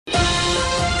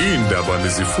Iindaba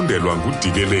nizifundelwa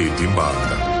nguDikeledi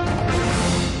Mbanga.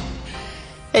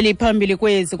 Eliphambili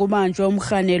kwezi kubanjwe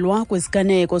umrhanelwa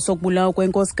kwesiganeko sokubulawa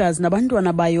kwenkosikazi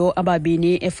nabantwana bayo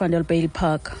ababini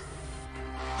eVanderbijlpark.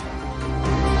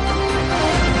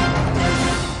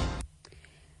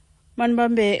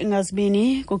 Manibambe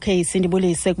ngazibini kukheyisi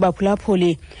ndibulise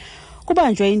kubaphulaphuli.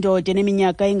 Kubanjwe indoda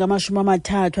eneminyaka engamashumi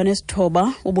amathathu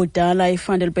anesithoba ubudala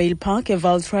eVanderbijlpark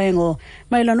eVaal Triangle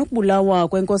mayela nokubulawa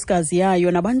kwenkosikazi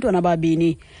yayo nabantwana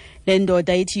ababini. Le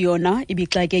ndoda ithi yona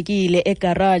ibixakekile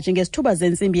egaraji ngesithuba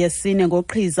zentsimbi yesine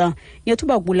ngoqhiza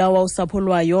ngethuba kubulawa usapho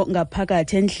lwayo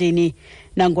ngaphakathi endlini.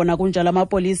 Nangona kunjalo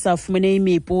amapolisa afumene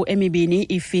imipu emibini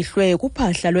ifihlwe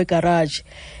kuphahla lwegaraji.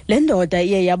 Le ndoda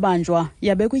iye yabanjwa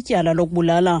yabekwa ityala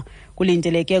lokubulala.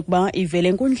 Kulindeleke ukuba ivele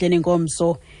enkundleni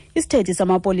ngomso. Isithethi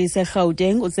samapolisa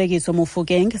eGauteng uTsekiso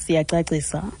Mufokeng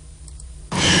siyacacisa.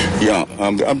 Yeah,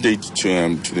 the update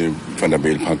to the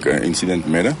Vanderbijlpark incident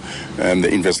matter. The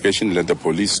investigation led the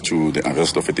police to the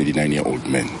arrest of a 39-year-old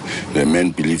man. The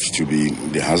man believed to be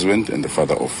the husband and the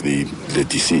father of the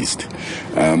deceased.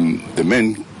 The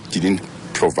man didn't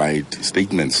provide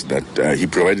statements that he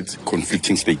provided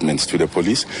conflicting statements to the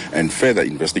police, and further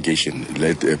investigation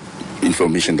led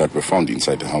information that were found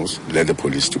inside the house led the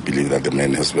police to believe that the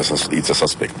man is a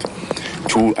suspect.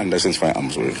 2 unlicensed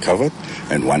firearms were recovered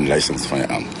and 1 licensed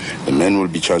firearm. The man will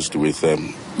be charged with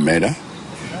murder,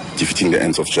 defeating the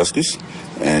ends of justice,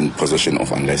 and possession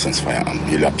of unlicensed firearm.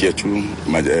 He'll appear to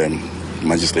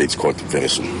magistrate's court very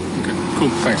soon. Okay, cool,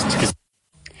 thanks.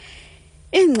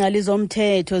 Ingcali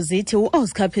zomthetho zithi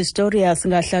uOscar Pistorius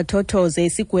ngahlatothoze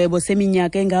isigwebo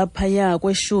seminyaka engaphaya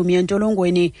kweshumi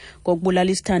entolongweni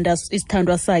ngokubulala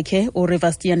isithandwa sakhe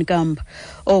uRiverstian Camp.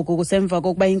 Oku kusemva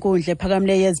kokuba inkundla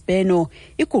ephakamileyo yezibheno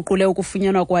iguqule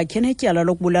ukufunyanwa kwakhe netyala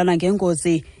lokubulala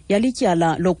ngengozi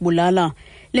yalityala lokubulala.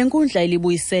 Le nkundla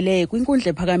ilibuyisele kwinkundla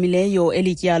ephakamileyo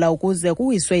elityala ukuze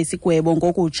kuwiswe isigwebo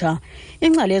ngokutsha.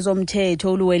 Ingcali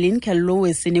zomthetho uLuwelin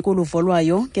Lewis nikuluvo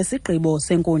lwayo ngesigqibo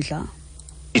senkundla.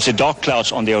 It's a dark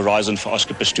clouds on the horizon for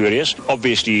Oscar Pistorius.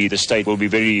 Obviously, the state will be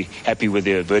very happy with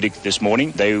their verdict this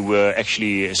morning. They were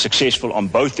actually successful on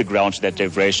both the grounds that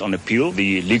they've raised on appeal.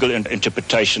 The legal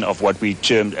interpretation of what we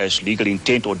termed as legal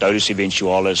intent or dolus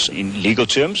eventualis in legal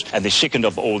terms. And the second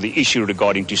of all, the issue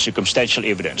regarding to circumstantial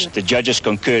evidence. The judges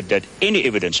concurred that any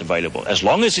evidence available, as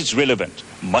long as it's relevant,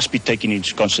 must be taken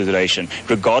into consideration,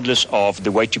 regardless of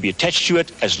the weight to be attached to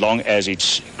it, as long as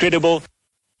it's credible.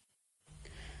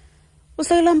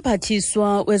 Usekela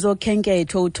mphathiswa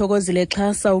wezokhenketho uThokozile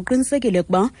Xhasa uqinisekile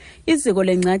ukuba iziko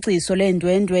lengcaciso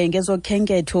leendwendwe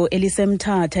ngezokhenketho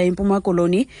elisemthatha eMpuma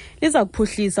Koloni liza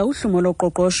kuphuhlisa uhlumo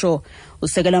loqoqosho.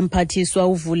 Usekela mphathiswa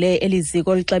uvule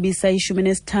eliziko lixabisa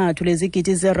 13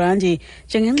 lezigidi zerandi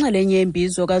njengenxalenye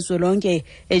yembizo kazwelonke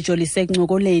ejolise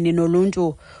kuncokoleni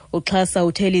noluntu. Uxhasa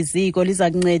uthe liziko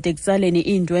liza kunceda ekutsaleni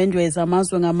iindwendwe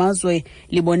zamazwe ngamazwe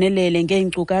libonelele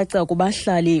ngeenkcukacha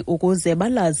kubahlali ukuze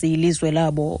balazi ilizwe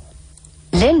labo.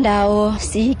 Le ndawo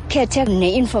sikhethe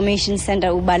ne-information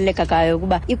center ubaluleka kayo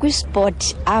kuba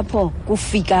ikwispot apho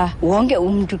kufika wonke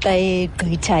umuntu xa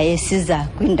egqitha esiza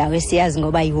kwindawo esiyazi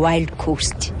ngoba yi-wild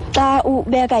coast. Xa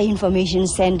ubeka i-information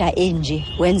center enje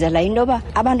wenzela into yoba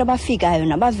abantu abafikayo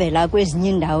nabavela kwezinye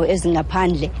indawo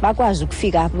ezingaphandle bakwazi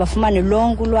ukufika apho bafumane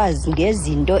lonke ulwazi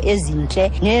ngezinto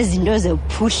ezintle nezinto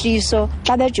zephuhliso.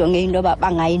 Xa bejonge into yoba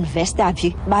bangainvesta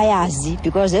phi bayazi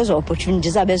because ezo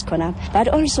opportunities abe zikhona, but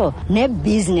also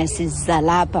businesses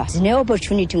zalapha zine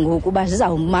opportunity ngokuba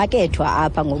zizawumarkethwa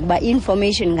apha ngokuba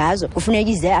information ngazo kufuneka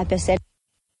ize apha.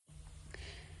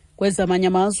 Kwezamanye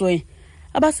amazwe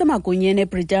abasemagunyeni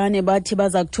eBritane bathi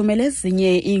baza kuthumela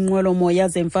ezinye iinqwelomoya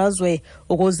zemfazwe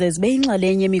ukuze zibe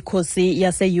yinxalenye yemikhosi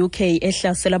yase-UK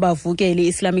ehlasela abavukeli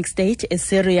Islamic State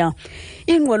eSyria.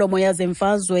 Iinqwelomoya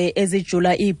zemfazwe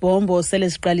ezijula iibhombo sele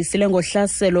ziqalisile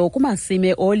ngohlaselo kumasimi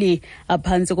e-oli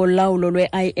aphantsi kolawulo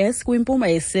lwe-IS kwimpuma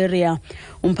yeSyria.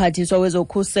 Umphathiswa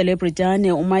wezokhuselo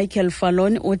eBritane uMichael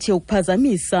Fallon uthi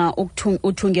ukuphazamisa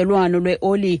uthungelwano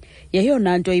lwe-oli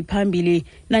yeyona nto iphambili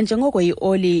nanjengoko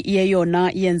i-oli yeyona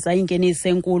yenza ingeniso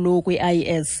enkulu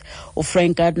kwi-IS.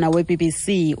 uFrank Gardner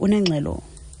we-BBC unengxelo.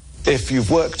 If you've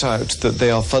worked out that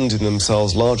they are funding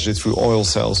themselves largely through oil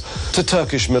sales to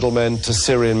Turkish middlemen, to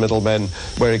Syrian middlemen,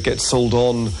 where it gets sold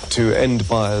on to end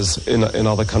buyers in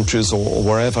other countries or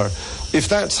wherever, if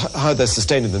that's how they're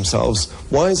sustaining themselves,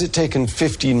 why has it taken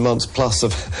 15 months plus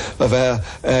of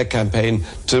air campaign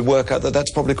to work out that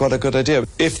that's probably quite a good idea?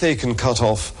 If they can cut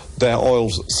off their oil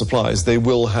supplies, they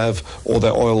will have, or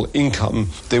their oil income,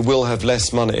 they will have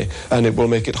less money, and it will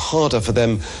make it harder for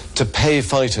them to pay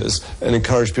fighters and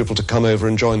encourage people to come over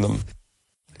and join them.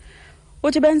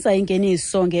 uthi benza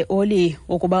ingeniso ngeoli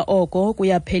ukuba oko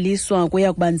kuyapheliswa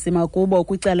kuya kuba nzima kubo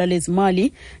kwicala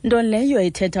lezimali, nto leyo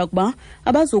ethetha ukuba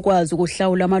abazukwazi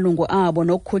ukuhlawula amalungu abo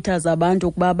nokukhuthaza abantu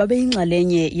ukuba babe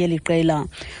yinxalenye yeli qela.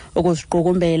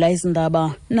 Ukuziqukumbela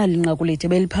izindaba nalinqaku lethu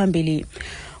beliphambili.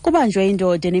 Kubanjwe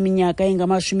indoda eneminyaka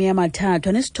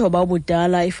engamashumi-amathathu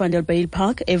ubudala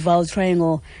eVanderbijlpark eVaal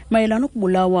Triangle mayela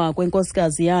nokubulawa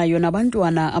kwenkosikazi yayo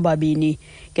nabantwana ababini.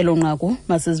 Ngelo nqaku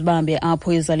masizibambe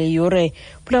apho izale yure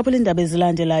phulaphula iindaba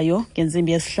ezilandelayo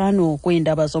ngentsimbi yesihlanu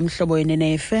kwiindaba zomhlobo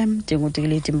wenene FM.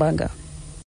 NdinguDikilithi Mbanga.